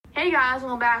Hey guys,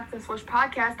 welcome back to the Swish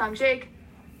podcast. I'm Jake.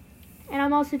 And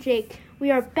I'm also Jake. We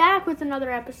are back with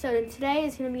another episode, and today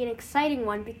is going to be an exciting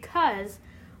one because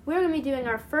we're going to be doing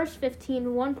our first 15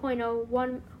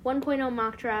 1.0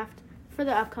 mock draft for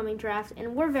the upcoming draft,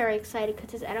 and we're very excited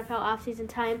because it's NFL offseason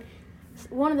time. It's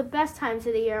one of the best times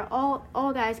of the year.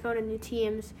 All guys go to new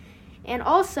teams. And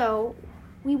also,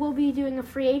 we will be doing a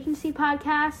free agency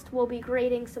podcast. We'll be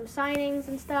grading some signings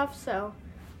and stuff, so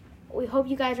we hope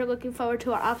you guys are looking forward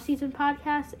to our off-season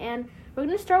podcast, and we're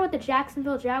going to start with the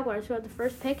Jacksonville Jaguars, who have the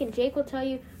first pick, and Jake will tell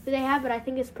you who they have, but I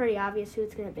think it's pretty obvious who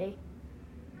it's going to be.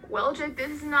 Well, Jake,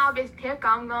 this is an obvious pick.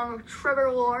 I'm going with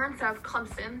Trevor Lawrence out of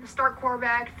Clemson. The star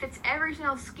quarterback fits every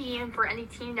single scheme for any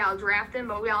team that will draft him,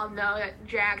 but we all know that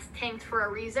Jags tanked for a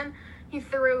reason. He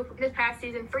threw, this past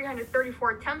season,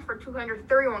 334 attempts for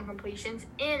 231 completions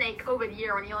in a COVID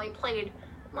year when he only played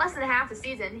less than half the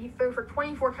season. He threw for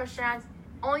 24 touchdowns,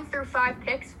 only threw 5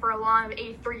 picks for a long of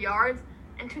 83 yards.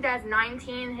 In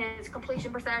 2019, his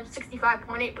completion percentage,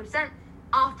 65.8%,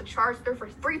 off the charts, threw for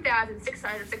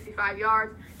 3,665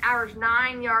 yards, averaged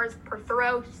 9 yards per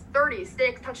throw,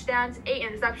 36 touchdowns, 8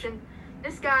 interceptions.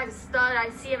 This guy's a stud.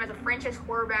 I see him as a franchise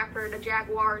quarterback for the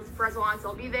Jaguars for as long as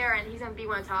he'll be there, and he's going to be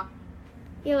one of the top.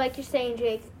 Yeah, like you're saying,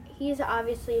 Jake, he's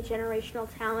obviously a generational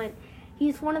talent.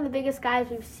 He's one of the biggest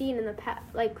guys we've seen in the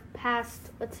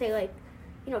past, let's say,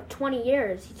 20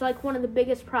 years. He's like one of the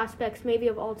biggest prospects maybe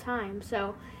of all time.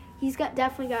 So he's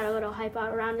definitely got a little hype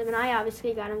out around him, and I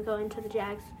obviously got him going to the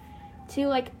Jags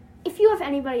too. If you have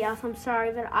anybody else, I'm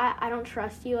sorry, but I don't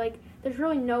trust you. There's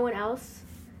really no one else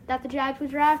that the Jags would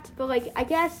draft. But I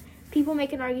guess people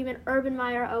make an argument, Urban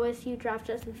Meyer, OSU draft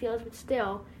Justin Fields, but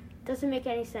still, it doesn't make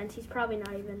any sense. He's probably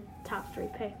not even top 3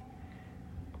 pick.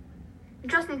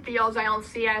 Justin Fields, I don't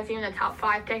see as even a top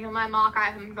 5 pick in my mock.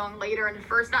 I have him going later in the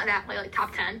first, not that late,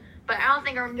 top 10. But I don't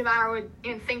think Urban Meyer would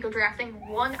even think of drafting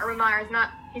one. Urban Meyer is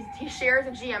not. He shares a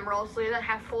GM role, so he doesn't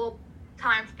have full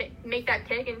time to make that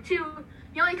pick. And 2,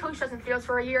 he only coached Justin Fields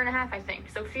for a year and a half, I think.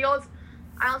 So Fields,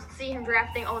 I don't see him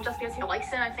drafting just because he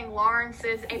likes him. I think Lawrence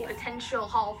is a potential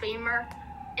Hall of Famer,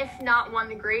 if not one of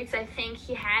the greats. I think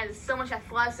he has so much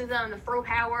athleticism and the throw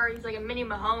power. He's like a mini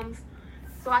Mahomes.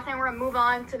 So I think we're going to move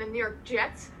on to the New York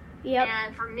Jets. Yep.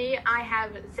 And for me, I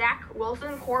have Zach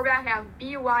Wilson, quarterback out of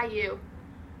BYU.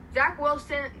 Zach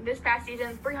Wilson, this past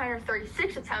season,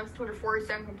 336 attempts,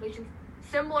 247 completions,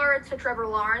 similar to Trevor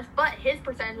Lawrence, but his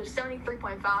percentage was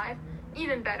 73.5,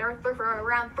 even better, threw for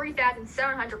around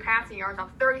 3,700 passing yards off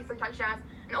 33 touchdowns,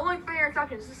 and only 3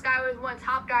 interceptions. This guy was one of the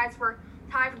top guys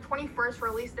tied for 21st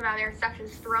for least amount of interceptions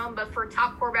thrown, but for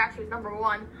top quarterbacks, he was number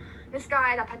 1. This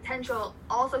guy is a potential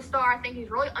also-star. I think he's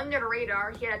really under the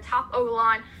radar. He had a top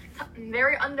O-line,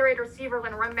 very underrated receivers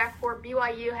and running back for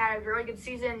BYU. Had a very good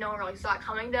season. No one really saw it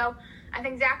coming, though. I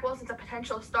think Zach Wilson's a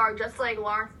potential star, just like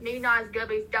Lawrence. Maybe not as good,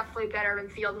 but he's definitely better than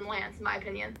Fields and Lance, in my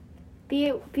opinion.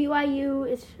 BYU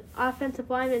is offensive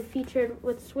lineman featured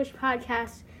with Swish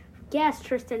podcast guest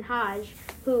Tristan Hodge,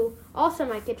 who also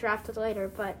might get drafted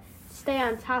later, but stay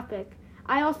on topic.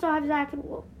 I also have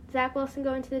Zach Wilson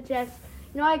going to the Jets.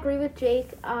 I agree with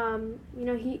Jake.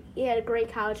 He had a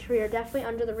great college career, definitely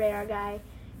under the radar guy.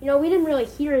 We didn't really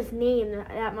hear his name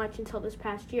that much until this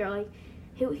past year.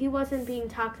 He wasn't being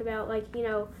talked about.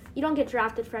 You don't get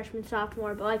drafted freshman,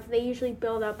 sophomore, but they usually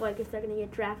build up if they're going to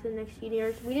get drafted in the next few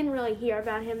years. We didn't really hear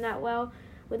about him that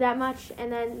much.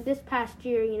 And then this past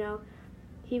year,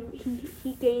 he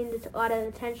gained a lot of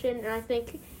attention, and I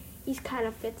think he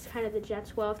fits the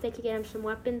Jets well. If they could get him some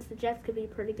weapons, the Jets could be a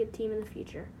pretty good team in the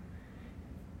future.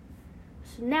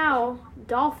 So now,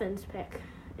 Dolphins pick.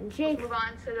 And Jake. Let's move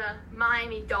on to the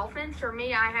Miami Dolphins. For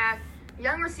me, I have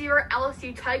young receiver,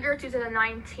 LSU Tiger,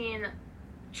 2019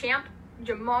 champ,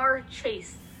 Jamar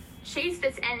Chase. Chase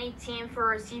fits any team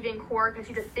for a receiving core because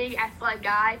he's a big athletic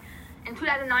guy. In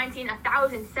 2019,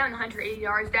 1,780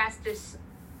 yards. That's just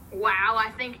wow.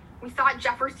 I think we thought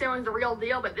Jefferson was the real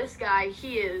deal, but this guy,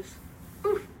 he is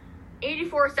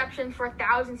 84 receptions for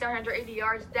 1,780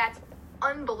 yards. That's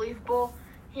unbelievable.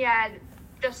 He had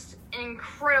just an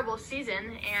incredible season,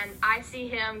 and I see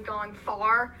him going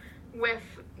far with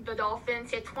the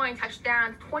Dolphins. He had 20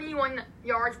 touchdowns, 21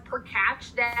 yards per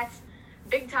catch. That's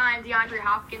big-time DeAndre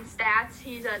Hopkins stats.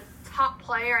 He's a top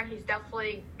player, and he's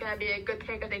definitely going to be a good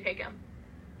pick if they pick him.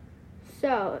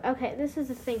 So, okay, this is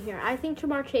the thing here. I think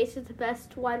Jamar Chase is the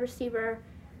best wide receiver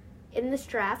in this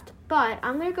draft, but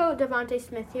I'm going to go with Devontae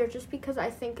Smith here just because I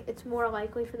think it's more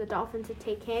likely for the Dolphins to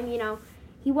take him.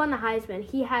 He won the Heisman.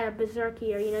 He had a berserk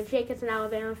year. Jake is an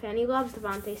Alabama fan. He loves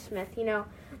Devontae Smith. He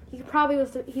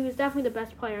was definitely the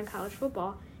best player in college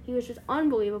football. He was just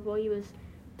unbelievable. He was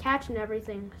catching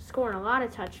everything, scoring a lot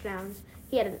of touchdowns.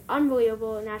 He had an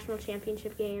unbelievable national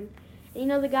championship game. And,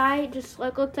 the guy just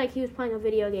looked like he was playing a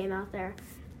video game out there.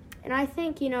 And I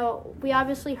think, we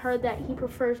obviously heard that he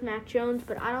prefers Mac Jones,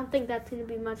 but I don't think that's going to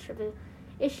be much of an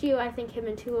issue. I think him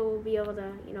and Tua will be able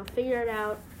to, figure it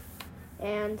out.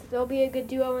 And they'll be a good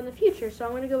duo in the future. So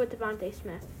I'm going to go with Devontae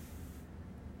Smith.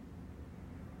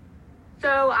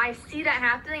 So I see that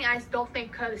happening. I still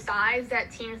think because of size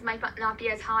that teams might not be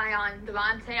as high on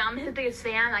Devontae. I'm his biggest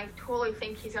fan. I totally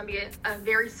think he's going to be a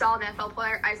very solid NFL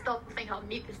player. I still think he'll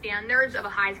meet the standards of a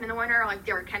Heisman winner like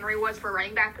Derrick Henry was for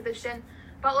running back position.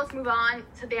 But let's move on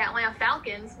to the Atlanta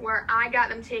Falcons, where I got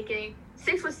them taking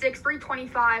 6'6",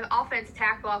 325 offensive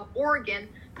tackle of Oregon,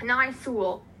 Penei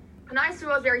Sewell. Penei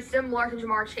Sewell is very similar to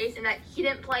Jamar Chase in that he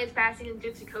didn't play his past season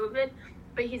due to COVID,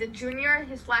 but he's a junior.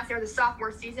 His last year was a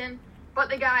sophomore season. But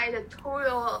the guy is a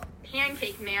total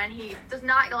pancake man. He does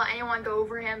not let anyone go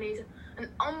over him. He's an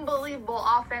unbelievable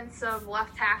offensive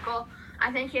left tackle. I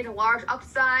think he has a large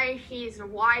upside. He's a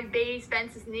wide base,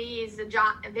 bends his knees,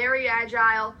 very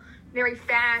agile, very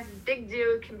fast, big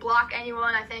dude, can block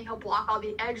anyone. I think he'll block all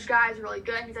the edge guys really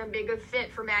good. He's going to be a good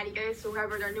fit for Matty Gase,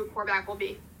 whoever their new quarterback will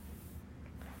be.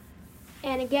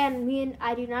 And again,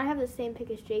 I do not have the same pick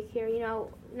as Jake here.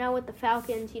 Now with the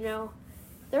Falcons,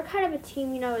 they're kind of a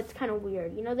team, it's kind of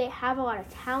weird. They have a lot of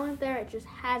talent there. It just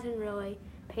hasn't really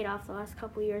paid off the last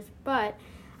couple of years. But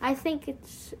I think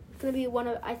it's going to be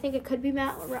I think it could be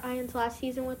Matt Ryan's last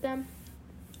season with them.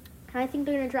 And I think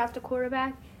they're going to draft a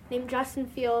quarterback named Justin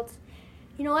Fields.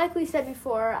 Like we said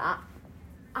before,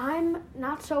 I'm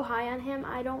not so high on him.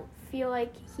 I don't feel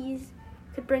like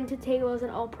could bring to the table as an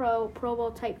all-pro, Pro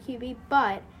Bowl type QB.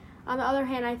 But on the other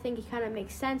hand, I think he kind of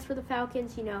makes sense for the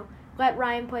Falcons, let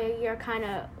Ryan play a year, kind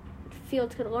of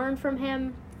Fields could learn from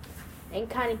him and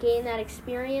kind of gain that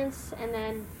experience. And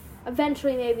then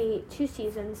eventually, maybe 2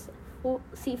 seasons, we'll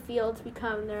see Fields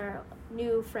become their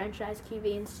new franchise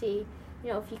QB and see,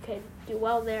 if he could do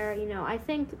well there. I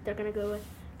think they're going to go with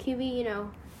QB,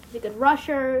 he's a good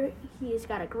rusher. He's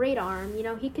got a great arm.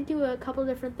 He could do a couple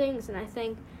different things, and I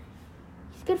think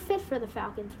he's a good fit for the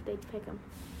Falcons if they pick him.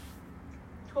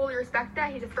 Totally respect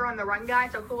that. He's a throw on the run guy,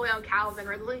 so Julio, Calvin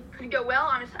Ridley could go well.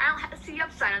 I don't have to see the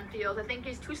upside on Fields. I think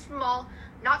he's too small,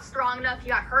 not strong enough. He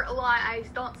got hurt a lot. I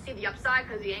just don't see the upside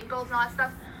because of the ankles and all that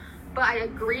stuff. But I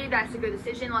agree that's a good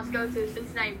decision. Let's go to the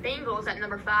Cincinnati Bengals at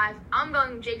number 5. I'm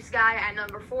going Jake's guy at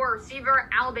number 4, receiver,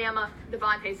 Alabama,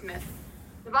 Devontae Smith.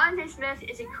 Devontae Smith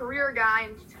is a career guy.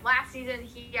 Last season,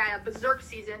 he had a berserk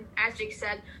season, as Jake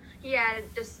said. He had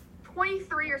just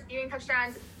 23 receiving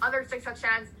touchdowns, other 6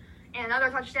 touchdowns, and another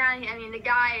touchdown. The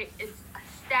guy is a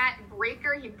stat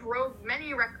breaker. He broke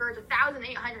many records,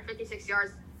 1,856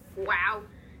 yards. Wow.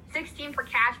 16 per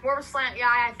catch, more of a slant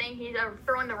guy. I think he's a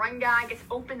throwing the run guy, gets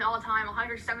open all the time,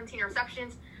 117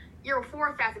 receptions. Year before,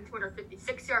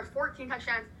 1,256 yards, 14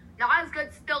 touchdowns. Not as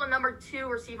good, still the number 2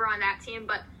 receiver on that team,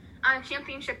 but on a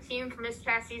championship team from this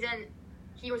past season,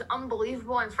 he was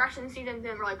unbelievable. In his freshman season,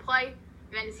 didn't really play.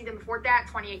 And then the season before that,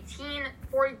 2018,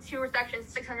 42 receptions,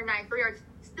 693 yards.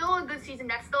 Still a good season.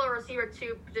 That's still a receiver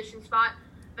 2 position spot.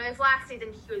 But his last season,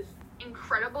 he was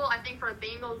incredible. I think for the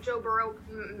Bengals, Joe Burrow,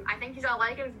 I think he's going to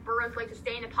like it. Burrow's like to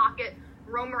stay in the pocket,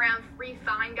 roam around, free,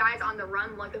 find guys on the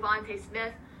run like Devontae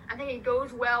Smith. I think he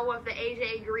goes well with the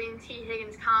A.J. Green, T.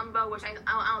 Higgins combo, which I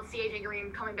don't see A.J.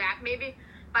 Green coming back maybe.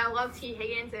 But I love T.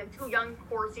 Higgins and 2 young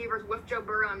core receivers with Joe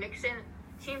Burrow and Mixon.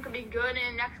 Team could be good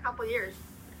in the next couple of years.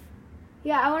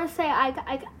 Yeah, I want to say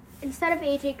I instead of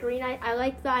A.J. Green, I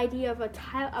like the idea of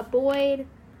a Boyd,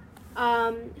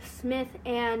 Smith,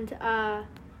 and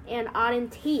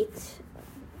Auden Tate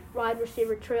wide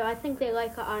receiver trio. I think they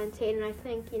like Auden Tate, and I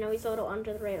think he's a little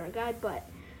under the radar guy. But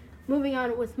moving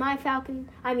on with my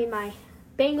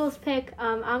Bengals pick,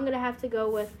 I'm gonna have to go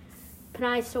with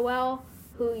Penei Sewell,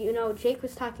 who Jake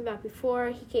was talking about before.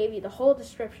 He gave you the whole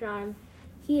description on him.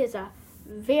 He is a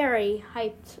very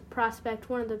hyped prospect,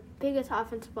 one of the biggest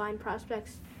offensive line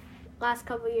prospects last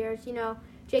couple of years.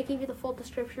 Jake gave you the full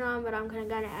description on him, but I'm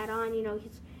gonna add on.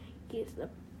 He's the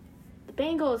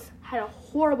Bengals had a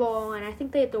horrible O-line. I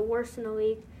think they had the worst in the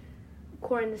league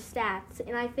according to stats.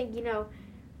 And I think,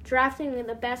 drafting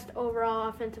the best overall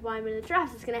offensive lineman in the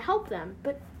draft is going to help them.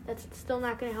 But that's still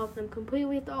not going to help them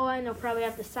completely with the O-line. They'll probably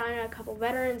have to sign a couple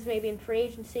veterans, maybe in free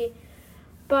agency.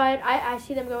 But I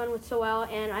see them going with Sewell,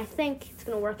 and I think it's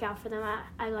going to work out for them.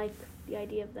 I like the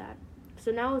idea of that.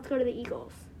 So now let's go to the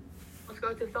Eagles. Let's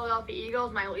go to the Philadelphia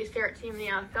Eagles, my least favorite team in the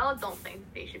NFL. Don't think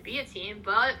they should be a team,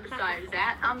 but besides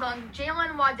that, I'm going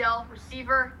Jalen Waddell,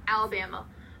 receiver, Alabama.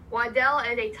 Waddell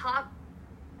is a top...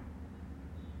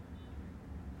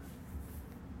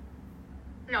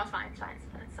 No, it's fine.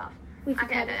 stuff. We I can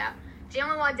can edit that out.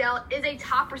 Jalen Waddell is a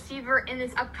top receiver in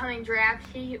this upcoming draft.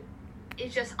 He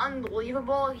is just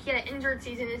unbelievable. He had an injured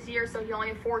season this year, so he only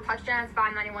had 4 touchdowns,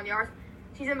 591 yards.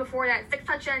 Season before that, 6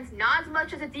 touchdowns, not as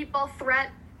much as a deep ball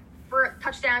threat for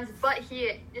touchdowns, but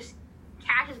he just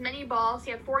catches many balls.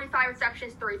 He had 45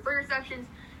 receptions, 33 receptions,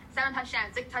 7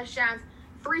 touchdowns, 6 touchdowns,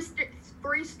 3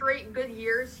 straight good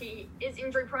years. He is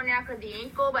injury prone now because of the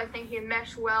ankle, but I think he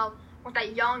meshed well with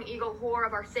that young Eagle core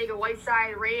of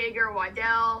Arcega-Whiteside, Rager,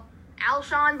 Waddell,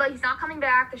 Alshon, but he's not coming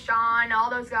back. Deshaun, all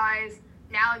those guys.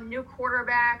 Now a new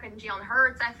quarterback and Jalen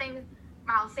Hurts. I think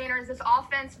Miles Sanders, this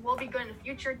offense will be good in the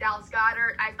future. Dallas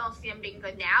Goedert, I don't see him being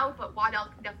good now, but Waddell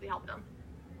can definitely help them.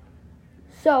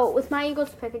 So, with my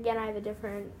Eagles pick, again, I have a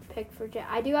different pick for Jake.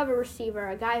 I do have a receiver,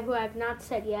 a guy who I have not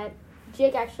said yet.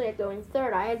 Jake actually had going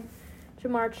third. I had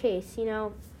Jamar Chase.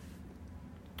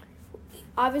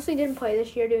 Obviously didn't play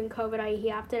this year due to COVID.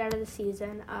 He opted out of the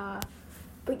season.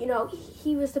 But,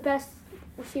 he was the best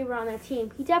receiver on that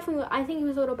team. I think he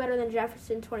was a little better than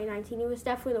Jefferson in 2019. He was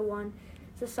definitely the one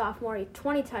as a sophomore. He had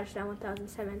 20 touchdowns,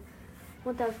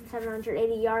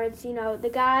 1,780 yards. The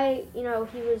guy,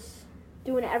 he was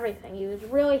doing everything. He was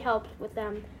really helped with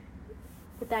them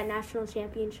with that national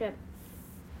championship.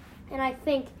 And I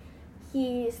think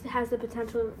he has the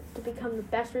potential to become the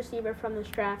best receiver from this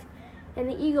draft. And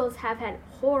the Eagles have had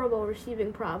horrible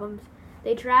receiving problems.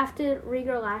 They drafted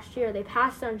Rieger last year. They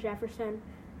passed on Jefferson,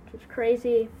 which was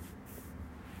crazy.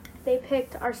 They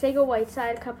picked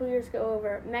Arcega-Whiteside a couple years ago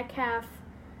over Metcalf,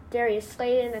 Darius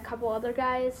Slayton, and a couple other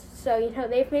guys. So,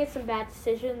 they've made some bad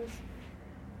decisions.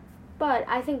 But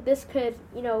I think this could,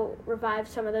 revive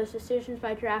some of those decisions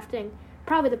by drafting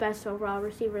probably the best overall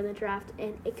receiver in the draft.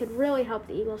 And it could really help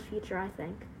the Eagles' future, I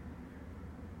think.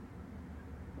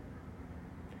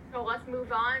 So let's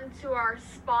move on to our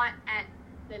spot at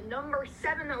the number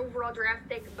 7 overall draft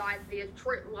pick by the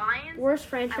Detroit Lions. Worst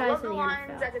franchise I love in the the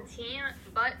Lions NFL. as a team,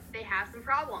 but they have some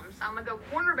problems. I'm going to go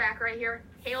cornerback right here.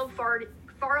 Caleb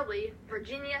Farley,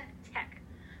 Virginia Tech.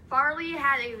 Farley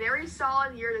had a very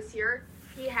solid year this year.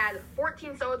 He had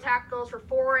 14 solo tackles for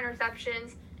 4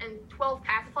 interceptions and 12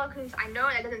 pass deflections. I know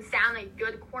that doesn't sound like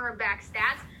good cornerback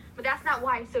stats, but that's not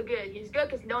why he's so good. He's good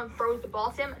because no one throws the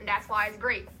ball to him, and that's why he's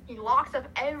great. He locks up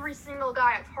every single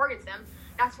guy that targets him.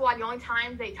 That's why the only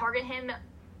time they target him,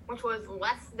 which was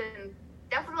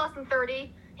definitely less than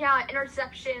 30, he had an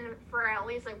interception for at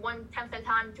least 1/10 at a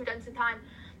time, 2/10 at a time.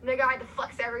 The guy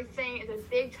deflects everything, is a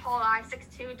big, tall guy,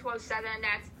 6'2", 207.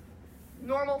 That's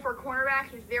normal for a cornerback.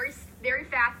 He's very, very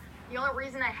fast. The only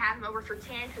reason I have him over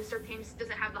Surtain is because Surtain just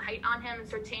doesn't have the height on him, and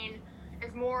Surtain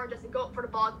is more just to go for the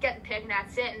ball, get the pick, and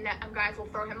that's it, and that guys will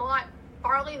throw him a lot.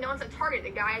 Farley, no one's a target.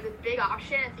 The guy has a big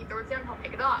option. If he throws him, he'll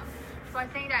pick it up. So I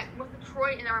think that with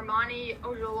Detroit and Armani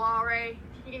Ojulari,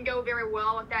 he can go very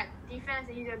well with that defense,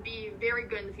 and he's going to be very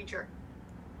good in the future.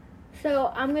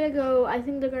 So I'm gonna go. I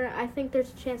think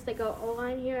there's a chance they go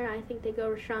O-line here, and I think they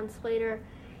go Rashawn Slater,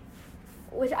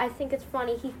 which I think it's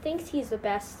funny. He thinks he's the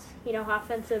best,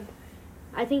 offensive.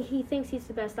 I think he thinks he's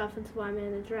the best offensive lineman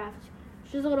in the draft,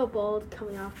 which is a little bold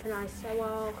coming off Penei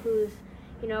Sewell, who's,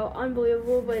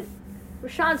 unbelievable. But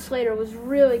Rashawn Slater was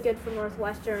really good for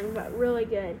Northwestern, but really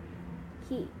good.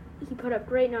 He put up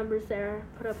great numbers there,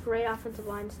 put up great offensive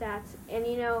line stats, and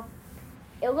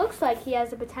it looks like he has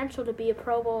the potential to be a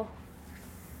Pro Bowl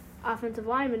offensive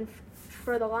lineman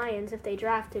for the Lions if they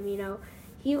draft him.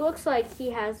 He looks like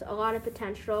he has a lot of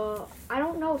potential. I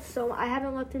don't know, I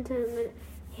haven't looked into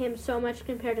him so much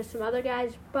compared to some other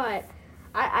guys, but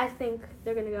I think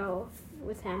they're going to go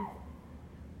with him.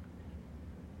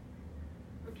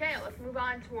 Okay, let's move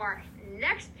on to our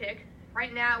next pick.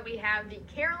 Right now we have the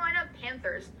Carolina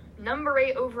Panthers, number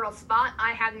 8 overall spot.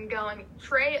 I have them going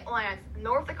Trey Lance,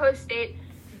 North Dakota State,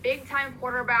 big-time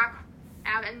quarterback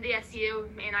out of NDSU,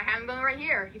 and I have him going right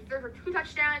here. He threw for 2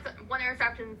 touchdowns, 1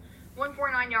 interception,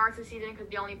 149 yards this season because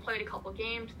they only played a couple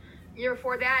games. The year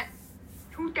before that,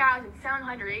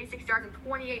 2,786 yards and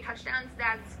 28 touchdowns.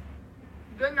 That's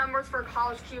good numbers for a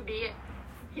college QB.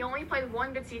 He only played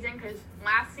 1 good season because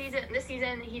this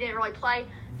season, he didn't really play.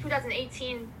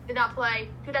 2018, did not play.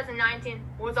 2019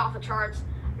 was off the charts.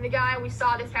 And the guy we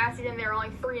saw this past season, they were only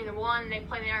 3-1. They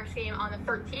played the next game on the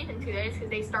 13th in 2 days because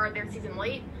they started their season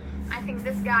late. I think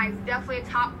this guy is definitely a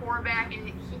top quarterback, and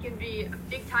he can be a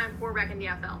big-time quarterback in the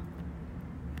NFL.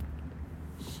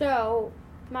 So,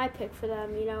 my pick for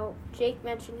them, Jake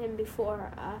mentioned him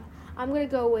before. I'm going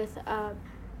to go with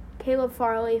Caleb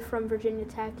Farley from Virginia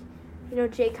Tech.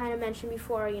 Jake kind of mentioned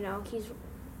before, he's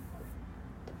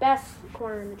the best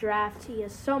corner in the draft. He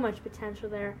has so much potential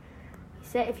there. He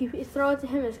said if you throw it to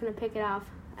him, it's going to pick it off.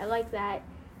 I like that.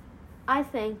 I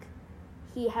think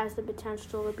he has the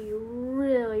potential to be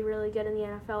really, really good in the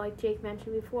NFL, like Jake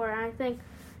mentioned before. And I think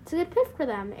it's a good pick for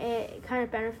them. It kind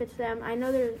of benefits them. I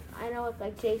know,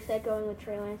 like Jake said, going with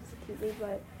Trey Lance is QB,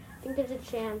 but I think there's a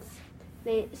chance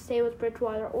they stay with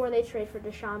Bridgewater or they trade for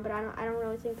Deshaun. But I don't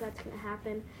really think that's going to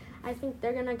happen. I think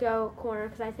they're going to go corner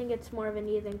because I think it's more of a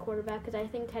need than quarterback because I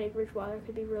think Teddy Bridgewater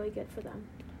could be really good for them.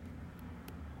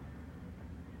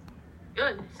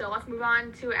 Good. So let's move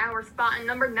on to our spot in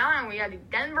number 9. We have the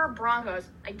Denver Broncos.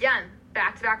 Again,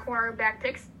 back-to-back cornerback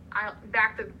picks.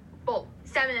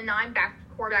 7 and 9 back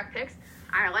quarterback picks.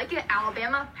 I like it.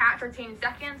 Alabama, Pat Surtain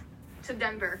second to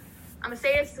Denver. I'm going to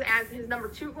say this as his number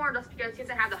 2 corner just because he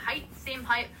doesn't have the height, same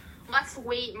height, less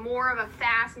weight, more of a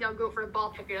fast, go for the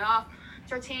ball, pick it off.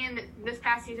 Surtain this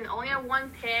past season only had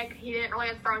 1 pick. He didn't really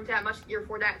have thrown that much year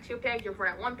before that 2 picks, year before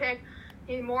that 1 pick.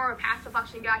 He's more of a pass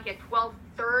deflection guy. He had 12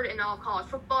 third in all college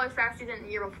football his past season.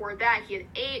 The year before that, he had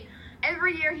 8.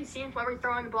 Every year he seems whenever he's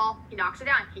throwing the ball, he knocks it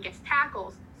down. He gets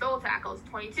tackles, solo tackles,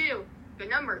 22. Good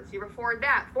numbers. The year before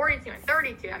that, 42 and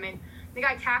 32. I mean, the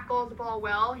guy tackles the ball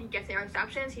well. He gets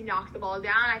interceptions. He knocks the ball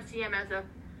down. I see him as a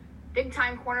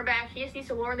big-time cornerback. He just needs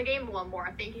to learn the game a little more.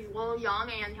 I think he's a little young,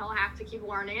 and he'll have to keep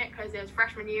learning it because in his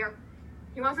freshman year,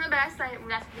 he wasn't the best.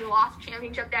 He lost the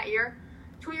championship that year.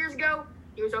 2 years ago,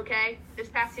 he was okay. This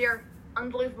past year,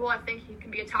 unbelievable. I think he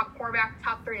can be a top cornerback,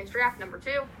 top 3 in his draft, number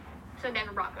 2. So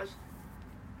Denver Broncos.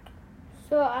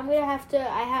 So I'm going to have to,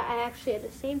 I actually had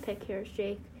the same pick here as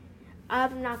Jake.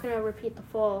 I'm not going to repeat the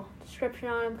full description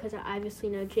on him because I obviously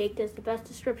know Jake does the best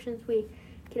descriptions we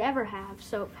could ever have.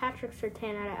 So Patrick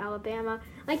Surtain out of Alabama.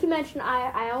 Like you mentioned,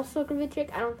 I also agree with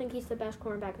Jake. I don't think he's the best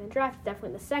cornerback in the draft. He's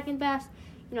definitely the second best.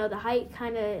 The height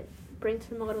kind of brings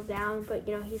him a little down, but,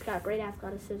 he's got great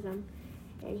athleticism.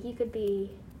 And he could be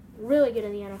really good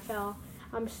in the NFL.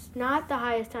 I'm not the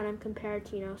highest on him compared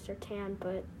to, Surtain,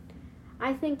 but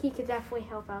I think he could definitely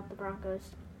help out the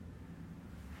Broncos.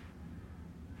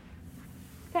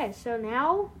 Okay, so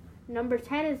now number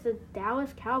 10 is the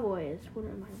Dallas Cowboys, one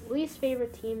of my least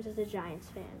favorite teams as a Giants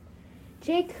fan.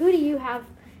 Jake, who do you have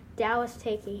Dallas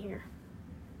taking here?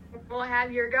 We'll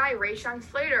have your guy, Rashawn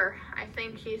Slater. I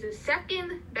think he's the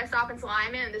second best offensive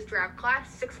lineman in this draft class.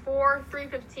 6'4",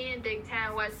 315, Big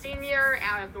Ten West senior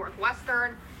out of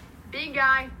Northwestern. Big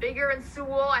guy, bigger than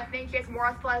Sewell. I think he has more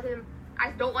athleticism.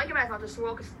 I don't like him as much as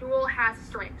Sewell because Sewell has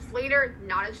strength. Slater,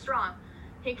 not as strong.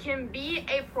 He can be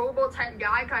a Pro Bowl type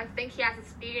guy because I think he has the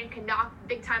speed and can knock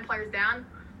big-time players down.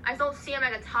 I don't see him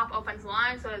at a top offensive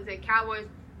line, so as the Cowboys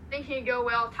think he can go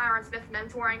well. Tyron Smith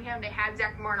mentoring him. They have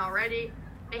Zach Martin already.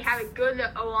 They have a good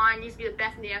O-line. Used to be the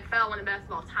best in the NFL, one of the best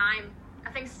of all time.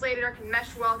 I think Slater can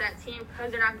mesh well with that team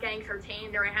because they're not getting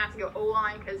Surtain. They're going to have to go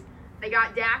O-line because they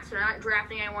got Dak, so they're not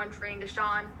drafting anyone, trading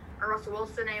Deshaun or Russell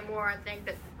Wilson anymore. I think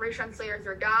that Rashawn Slater is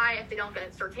their guy. If they don't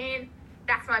get Surtain,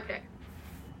 that's my pick.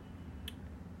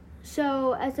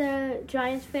 So, as a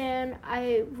Giants fan,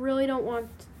 I really don't want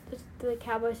the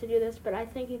Cowboys to do this, but I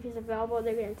think if he's available,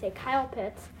 they're going to take Kyle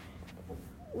Pitts,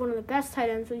 one of the best tight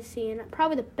ends we've seen,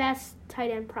 probably the best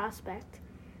tight end prospect.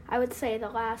 I would say the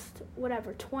last,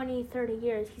 20, 30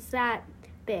 years, he's that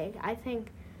big. I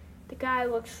think the guy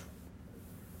looks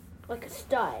like a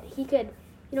stud. He could,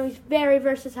 he's very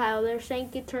versatile. They're saying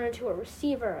he could turn into a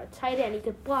receiver, a tight end. He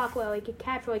could block well, he could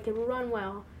catch well, he could run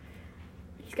well.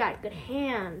 He's got good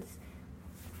hands.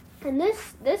 And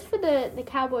this for the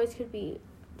Cowboys could be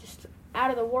just out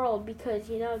of the world because,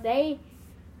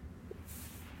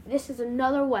 this is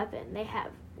another weapon. They have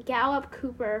Gallup,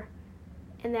 Cooper,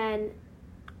 and then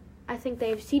I think they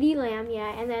have CeeDee Lamb,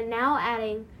 and then now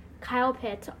adding Kyle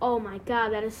Pitts. Oh my God,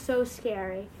 that is so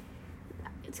scary.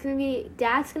 Dak's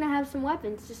going to have some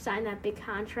weapons to sign that big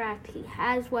contract. He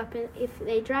has weapons. If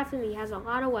they draft him, he has a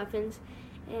lot of weapons.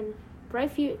 And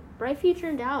bright future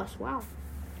in Dallas. Wow.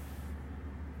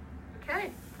 Okay,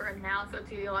 for now, let's go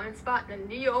to the 11th spot, the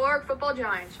New York Football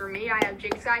Giants. For me, I have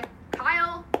Jake's guy,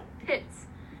 Kyle Pitts.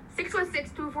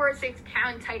 6'6",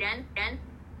 246-pound tight end.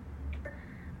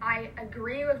 I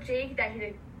agree with Jake that he's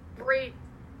a great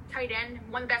tight end,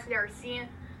 one of the best we've ever seen.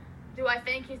 Do I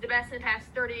think he's the best in the past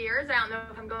 30 years? I don't know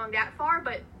if I'm going that far,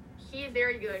 but he is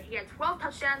very good. He had 12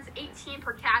 touchdowns, 18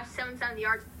 per catch, 770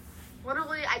 yards.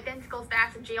 Literally identical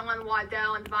stats to Jalen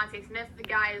Waddell and Devontae Smith. The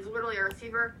guy is literally a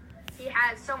receiver. He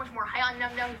has so much more height on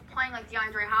him, though. He's playing like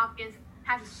DeAndre Hopkins.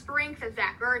 Has the strength as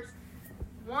Zach Ertz.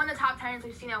 One of the top tight ends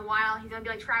we've seen in a while. He's going to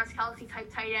be like Travis Kelce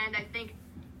type tight end. I think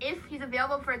if he's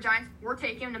available for the Giants, we're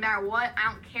taking him no matter what.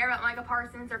 I don't care about Micah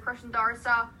Parsons or Christian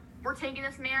Darrisaw. We're taking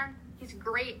this man. He's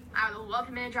great. I would love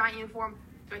him in a Giant uniform.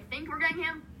 So I think we're getting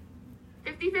him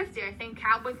 50-50. I think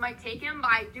Cowboys might take him, but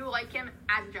I do like him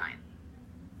as a Giant.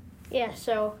 Yeah,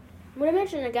 so Would I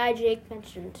mention a guy Jake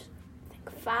mentioned, I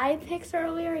think 5 picks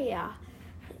earlier? Yeah.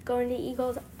 Going to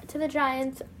Eagles, to the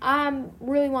Giants. I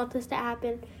really want this to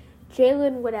happen.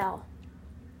 Jalen Waddell.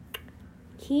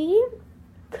 He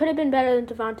could have been better than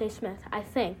Devontae Smith, I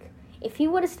think. If he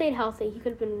would have stayed healthy, he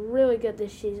could have been really good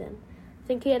this season. I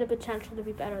think he had the potential to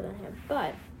be better than him.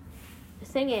 But the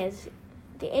thing is,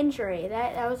 the injury,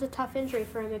 that was a tough injury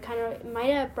for him. It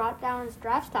might have brought down his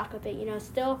draft stock a bit.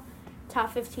 Still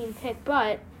top 15 pick,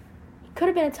 but he could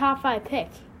have been a top 5 pick.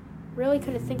 Really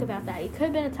couldn't think about that. He could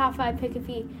have been a top 5 pick if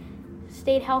he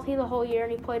stayed healthy the whole year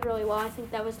and he played really well. I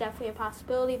think that was definitely a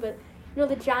possibility. But,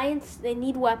 the Giants, they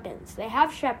need weapons. They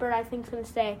have Shepard, I think, is going to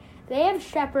stay. They have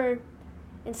Shepard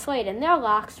and Slade, and they're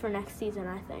locks for next season,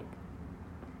 I think.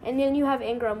 And then you have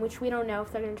Ingram, which we don't know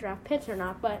if they're going to draft Pitts or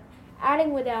not. But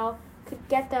adding Waddell could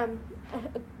get them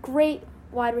a great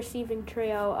wide receiving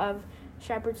trio of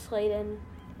Shepard, Slade, and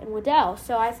Waddell.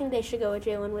 So I think they should go with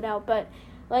Jalen Waddell. But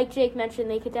like Jake mentioned,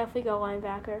 they could definitely go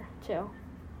linebacker, too.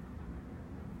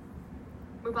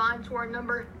 Move on to our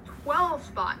number 12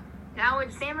 spot. Now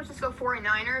it's San Francisco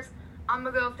 49ers. I'm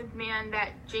going to go with the man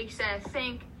that Jake said, I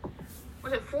think,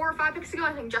 was it 4 or 5 picks ago?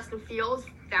 I think Justin Fields,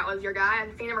 that was your guy. I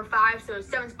think number 5, so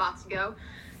 7 spots ago.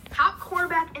 Top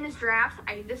quarterback in this draft.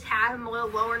 I just had him a little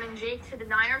lower than Jake to the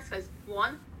Niners because,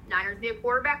 1, Niners need a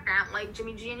quarterback. I don't like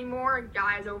Jimmy G anymore.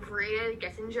 Guy is overrated,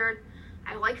 gets injured.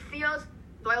 I like Fields.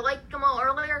 Do I like him a little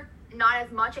earlier? Not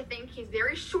as much. I think he's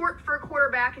very short for a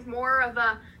quarterback. He's more of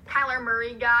a Kyler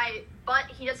Murray guy, but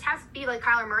he just has to be like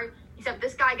Kyler Murray, except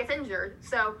this guy gets injured.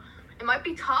 So it might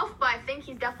be tough, but I think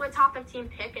he's definitely a top 15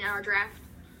 pick in our draft.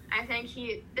 I think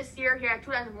this year he had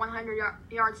 2,100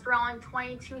 yards throwing,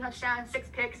 22 touchdowns, 6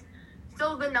 picks.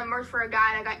 Still good numbers for a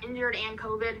guy that got injured and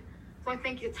COVID. So I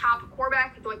think he's a top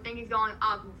quarterback. Do I think he's going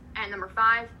up at number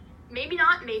 5? Maybe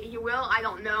not. Maybe he will. I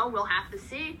don't know. We'll have to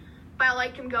see. But I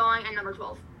like him going at number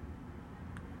 12.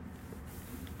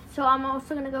 So I'm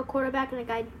also going to go quarterback, and a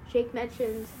guy Jake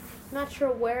mentions. I'm not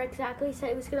sure where exactly he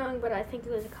said he was going, but I think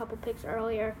it was a couple picks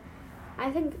earlier.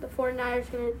 I think the 49ers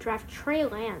are going to draft Trey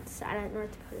Lance out of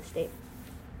North Dakota State.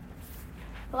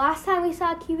 The last time we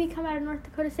saw a QB come out of North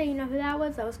Dakota State, you know who that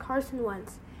was? That was Carson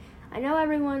Wentz. I know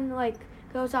everyone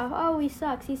goes off, oh, he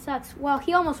sucks. Well,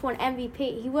 he almost won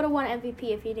MVP. He would have won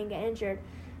MVP if he didn't get injured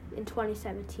in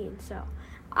 2017. So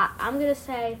I'm going to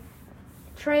say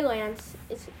Trey Lance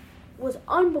was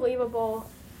unbelievable.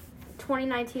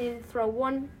 2019, he didn't throw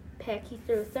 1 pick. He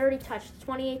threw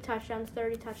 28 touchdowns,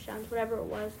 30 touchdowns, whatever it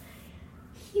was.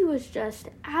 He was just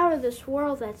out of this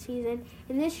world that season.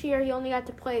 And this year, he only got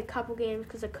to play a couple games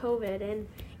because of COVID. And,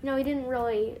 he didn't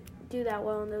really do that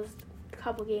well in those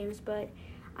couple games. But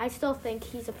I still think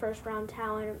he's a first-round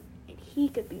talent. And he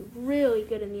could be really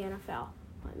good in the NFL.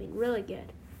 I mean, really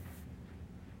good.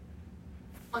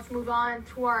 Let's move on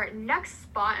to our next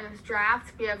spot in this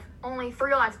draft. We have only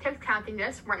 3 last picks counting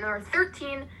this. We're at number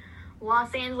 13,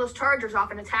 Los Angeles Chargers,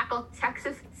 offensive tackle,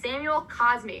 Texas, Samuel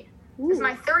Cosmi. This is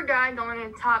my 3rd guy going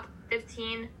in the top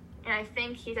 15, and I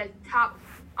think he's a top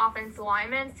offensive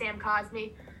lineman, Sam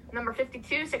Cosmi. Number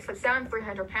 52, 6'7",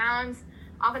 300 pounds.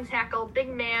 Offensive tackle, big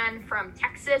man from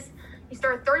Texas. He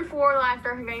started 34 last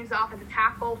 13 games as offensive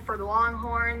tackle for the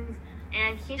Longhorns.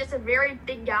 And he's just a very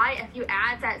big guy. If you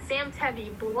add that Sam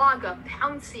Tevi, Bulaga,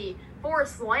 Pouncey,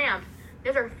 Forrest Lamp,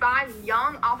 those are 5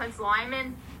 young offensive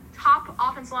linemen, top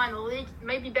offensive line in the league.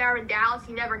 Maybe better in Dallas,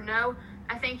 you never know.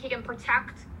 I think he can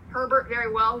protect Herbert very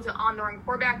well, who's an on-the-run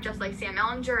quarterback, just like Sam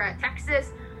Ellinger at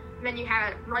Texas. And then you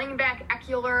have running back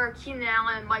Eckler, Keenan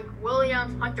Allen, Mike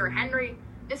Williams, Hunter Henry.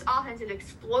 This offense is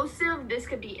explosive. This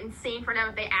could be insane for them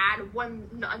if they add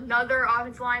another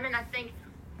offensive lineman. I think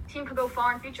the team could go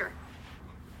far in the future.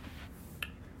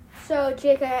 So,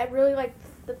 Jake, I really like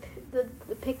the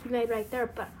pick you made right there,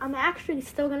 but I'm actually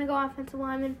still going to go offensive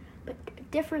lineman, but a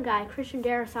different guy, Christian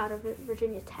Darrisaw out of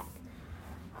Virginia Tech.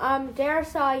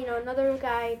 Darrisaw, another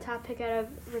guy, top pick out of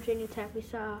Virginia Tech we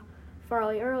saw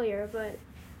Farley earlier, but,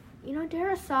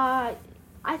 Darrisaw,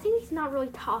 I think he's not really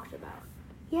talked about.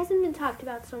 He hasn't been talked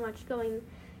about so much going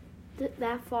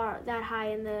that high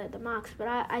in the mocks, but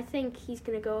I think he's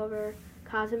going to go over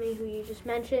Cosmi, who you just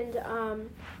mentioned.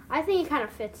 I think he kind of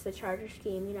fits the Charger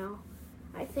scheme,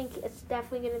 I think it's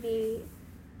definitely going to be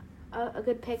a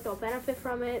good pick. They'll benefit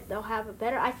from it.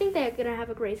 I think they're going to have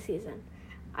a great season.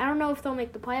 I don't know if they'll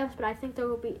make the playoffs, but I think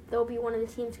they'll be one of the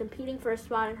teams competing for a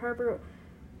spot, and Herbert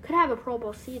could have a Pro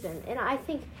Bowl season. And I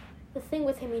think the thing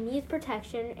with him, he needs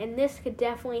protection, and this could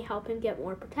definitely help him get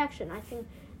more protection. I think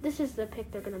this is the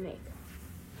pick they're going to make.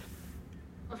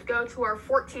 Let's go to our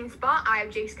 14th spot. I have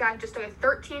Jake Scott just took a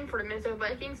 13 for the Minnesota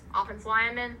Vikings. Offensive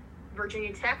lineman,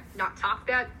 Virginia Tech, not talked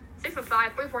about. 6'5",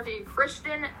 314,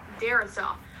 Christian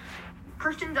Darrisaw.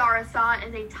 Christian Darrisaw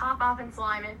is a top offensive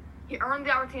lineman. He earned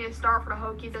the opportunity to start for the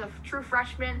Hokies as a true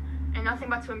freshman and nothing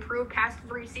but to improve past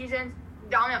 3 seasons.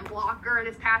 Dominant blocker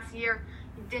this past year.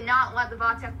 He did not let the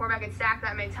Vodtech quarterback get sacked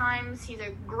that many times. He's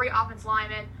a great offensive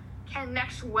lineman. Can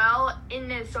mesh well in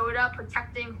Minnesota,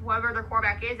 protecting whoever their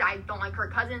quarterback is. I don't like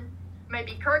Kirk Cousins. Might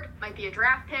be Kirk, might be a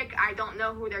draft pick. I don't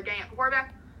know who they're getting at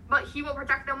quarterback, but he will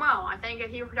protect them well. I think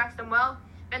if he protects them well,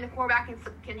 then the quarterback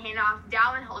can hand off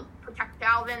Dalvin. He'll protect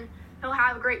Dalvin. He'll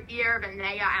have a great year. Then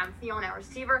they got Adam Thielen at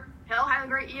receiver. He'll have a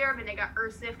great year. Then they got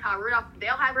Irv Smith, Kyle Rudolph.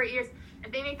 They'll have great years.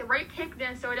 If they make the right pick,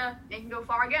 Minnesota, they can go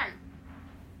far again.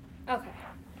 Okay.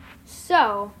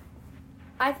 So,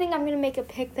 I think I'm going to make a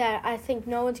pick that I think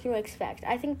no one's going to expect.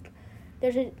 I think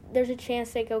there's a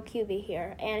chance they go QB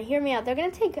here. And hear me out. They're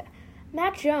going to take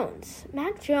Mac Jones.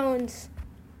 Mac Jones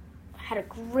had a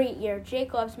great year.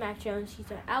 Jake loves Mac Jones. He's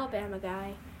an Alabama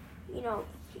guy. You know,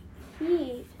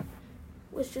 he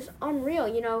was just unreal.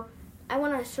 You know, I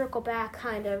want to circle back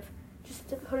kind of just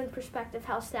to put in perspective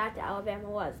how stacked Alabama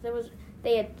was.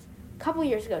 They had a couple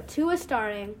years ago, Tua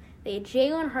starting. They had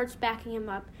Jalen Hurts backing him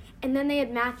up. And then they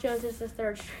had Mac Jones as the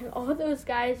third string. All of those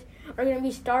guys are going to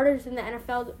be starters in the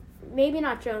NFL. Maybe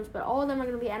not Jones, but all of them are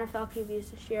going to be NFL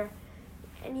QBs this year.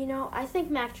 And, you know, I think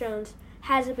Mac Jones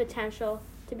has the potential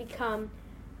to become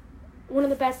one of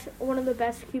the best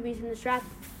QBs in this draft.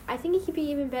 I think he could be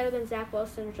even better than Zach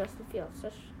Wilson or Justin Fields.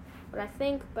 That's what I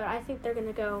think, but I think they're going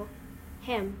to go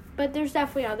him. But there's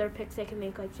definitely other picks they can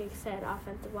make, like Jake said,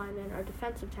 offensive lineman or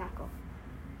defensive tackle.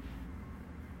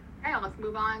 Okay, let's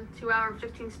move on to our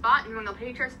 15th spot. New England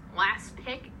Patriots, last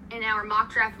pick in our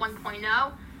mock draft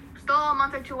 1.0. Still a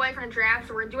month or two away from the draft,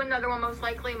 so we're doing another one most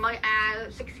likely. Might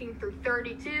add 16 through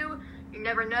 32. You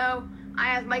never know. I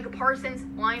have Micah Parsons,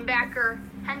 linebacker,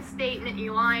 Penn State,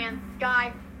 Nittany Lion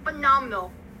guy,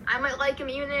 phenomenal. I might like him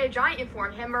even in a Giant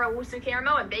uniform. Him or Owusu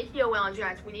Karamoah, they heal well in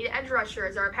Giants. We need an edge rusher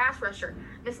as our pass rusher.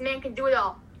 This man can do it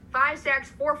all. 5 sacks,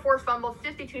 4 forced fumbles,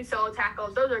 52 solo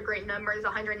tackles. Those are great numbers.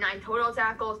 109 total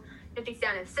tackles,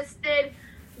 57 assisted.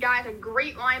 Guy's a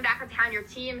great linebacker to have on your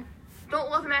team. Don't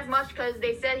love him as much because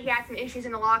they said he had some issues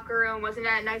in the locker room, wasn't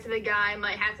that nice of a guy,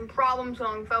 might have some problems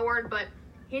going forward, but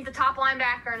he's the top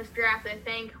linebacker in this draft. I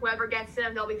think whoever gets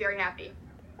him, they'll be very happy.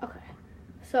 Okay.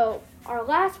 So, our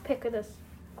last pick of this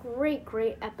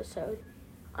great episode.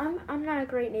 I'm not a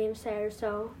great name sayer,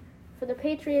 so for the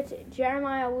Patriots,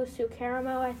 Jeremiah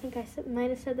Owusu-Karamoah, I think I might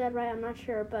have said that right, I'm not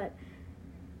sure, but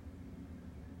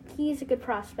he's a good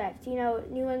prospect. You know,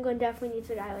 New England definitely needs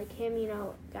a guy like him, you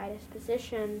know, guy at his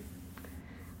position.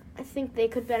 I think they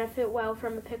could benefit well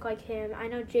from a pick like him. I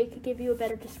know Jake could give you a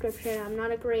better description. I'm not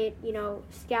a great, you know,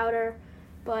 scouter,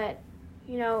 but,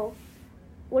 you know,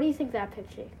 what do you think of that pick,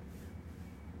 Jake?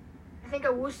 I think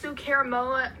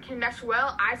Owusu-Karamoah can mesh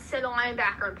well. I said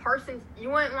linebacker. And Parsons, you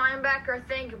went linebacker. I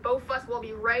think both of us will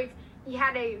be right. He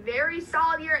had a very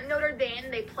solid year at Notre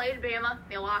Dame. They played Bama.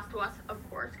 They lost to us, of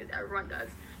course, because everyone does.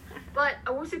 But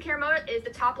Owusu-Karamoah is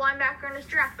the top linebacker in this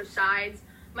draft besides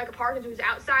Micah Parsons, who's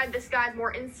outside. This guy's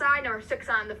more inside, number 6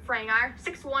 on the fraying iron.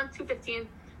 6'1", 215.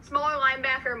 Smaller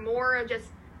linebacker, more of just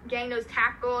getting those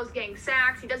tackles, getting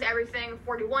sacks. He does everything.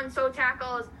 41 solo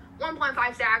tackles,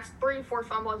 1.5 sacks, 3 forced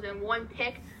fumbles, and 1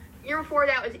 pick. Year before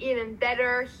that was even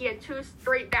better. He had 2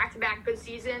 straight back-to-back good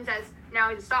seasons, as now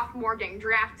he's a sophomore getting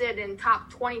drafted in top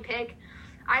 20 pick.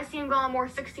 I see him going more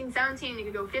 16, 17. You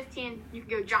could go 15. You could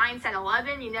go Giants at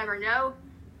 11. You never know.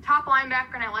 Top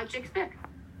linebacker, and I like Jake's pick.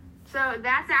 So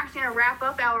that's actually going to wrap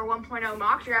up our 1.0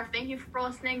 mock draft. Thank you for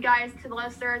listening, guys, to the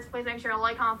listeners. Please make sure to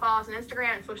like, comment, follow us on Instagram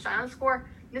at Swish_.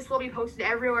 This will be posted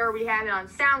everywhere. We have it on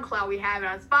SoundCloud. We have it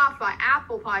on Spotify,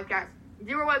 Apple Podcasts.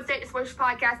 Do our website,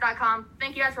 swishpodcast.com.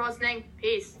 Thank you guys for listening.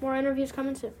 Peace. More interviews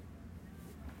coming soon.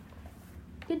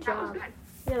 Good job. That was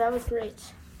good. Yeah, that was great.